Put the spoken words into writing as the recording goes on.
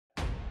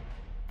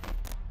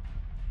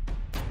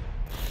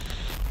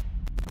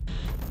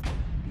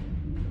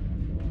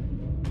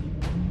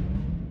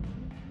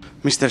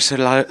Mr.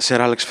 Sir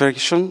Alex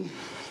Ferguson,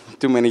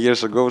 too many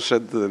years ago,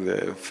 said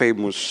the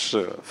famous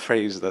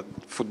phrase that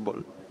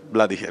football,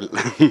 bloody hell.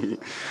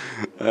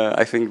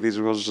 I think this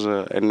was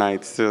a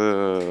night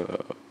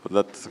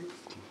that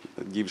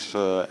gives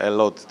a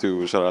lot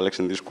to Sir Alex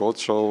in this quote.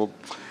 So,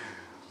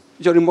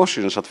 your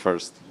emotions at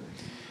first.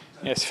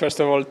 Yes, first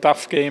of all,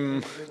 tough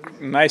game,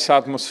 nice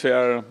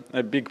atmosphere,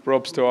 a big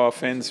props to our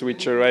fans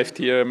which arrived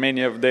here,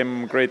 many of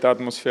them great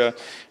atmosphere,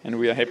 and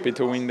we are happy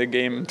to win the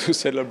game, to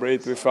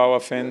celebrate with our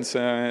fans.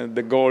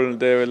 The goal,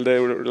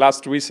 the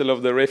last whistle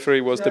of the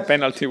referee was the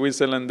penalty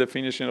whistle and the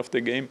finishing of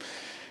the game.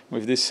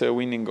 With this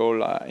winning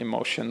goal,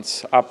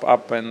 emotions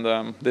up,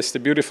 and that's the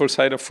beautiful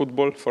side of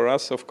football for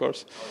us, of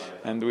course,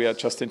 and we are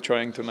just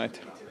enjoying tonight.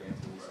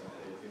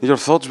 Your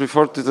thoughts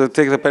before to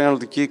take the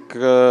penalty kick?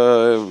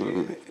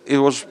 It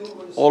was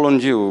all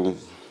on you,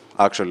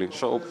 actually.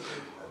 So,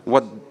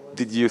 what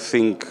did you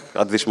think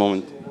at this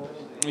moment?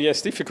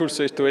 Yes, difficult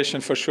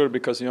situation for sure,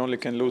 because you only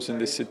can lose in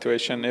this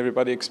situation.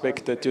 Everybody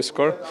expects that you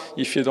score.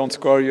 If you don't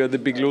score, you're the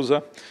big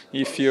loser.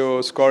 If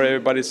you score,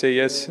 everybody say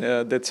yes,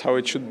 that's how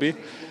it should be.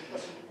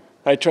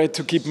 I tried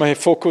to keep my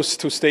focus,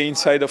 to stay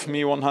inside of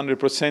me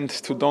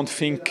 100%, to don't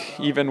think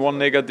even one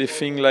negative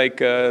thing, like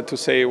to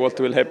say what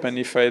will happen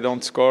if I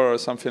don't score or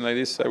something like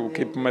this. I will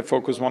keep my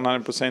focus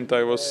 100%.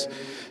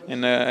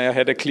 I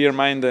had a clear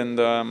mind,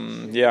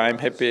 and yeah, I'm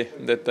happy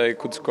that I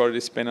could score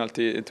this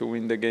penalty to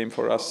win the game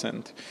for us.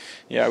 And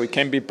yeah, we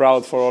can be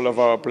proud for all of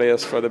our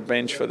players, for the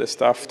bench, for the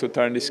staff, to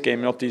turn this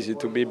game. Not easy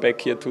to be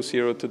back here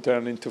 2-0, to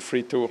turn into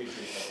 3-2.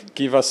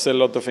 Give us a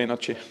lot of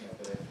energy.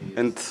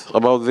 And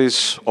about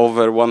this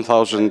over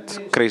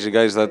 1,000 crazy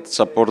guys that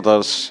support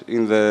us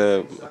in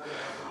the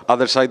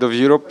other side of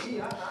Europe?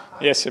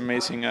 Yes,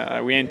 amazing.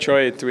 We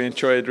enjoy it. We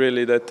enjoy it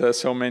really that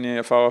so many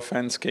of our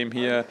fans came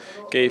here,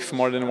 gave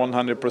more than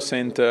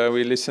 100%.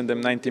 We listened to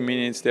them 90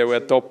 minutes. They were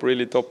top,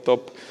 really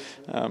top.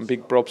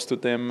 Big props to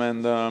them.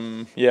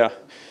 And yeah,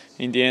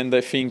 in the end,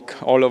 I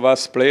think all of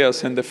us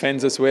players and the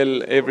fans as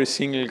well, every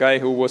single guy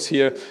who was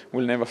here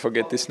will never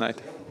forget this night.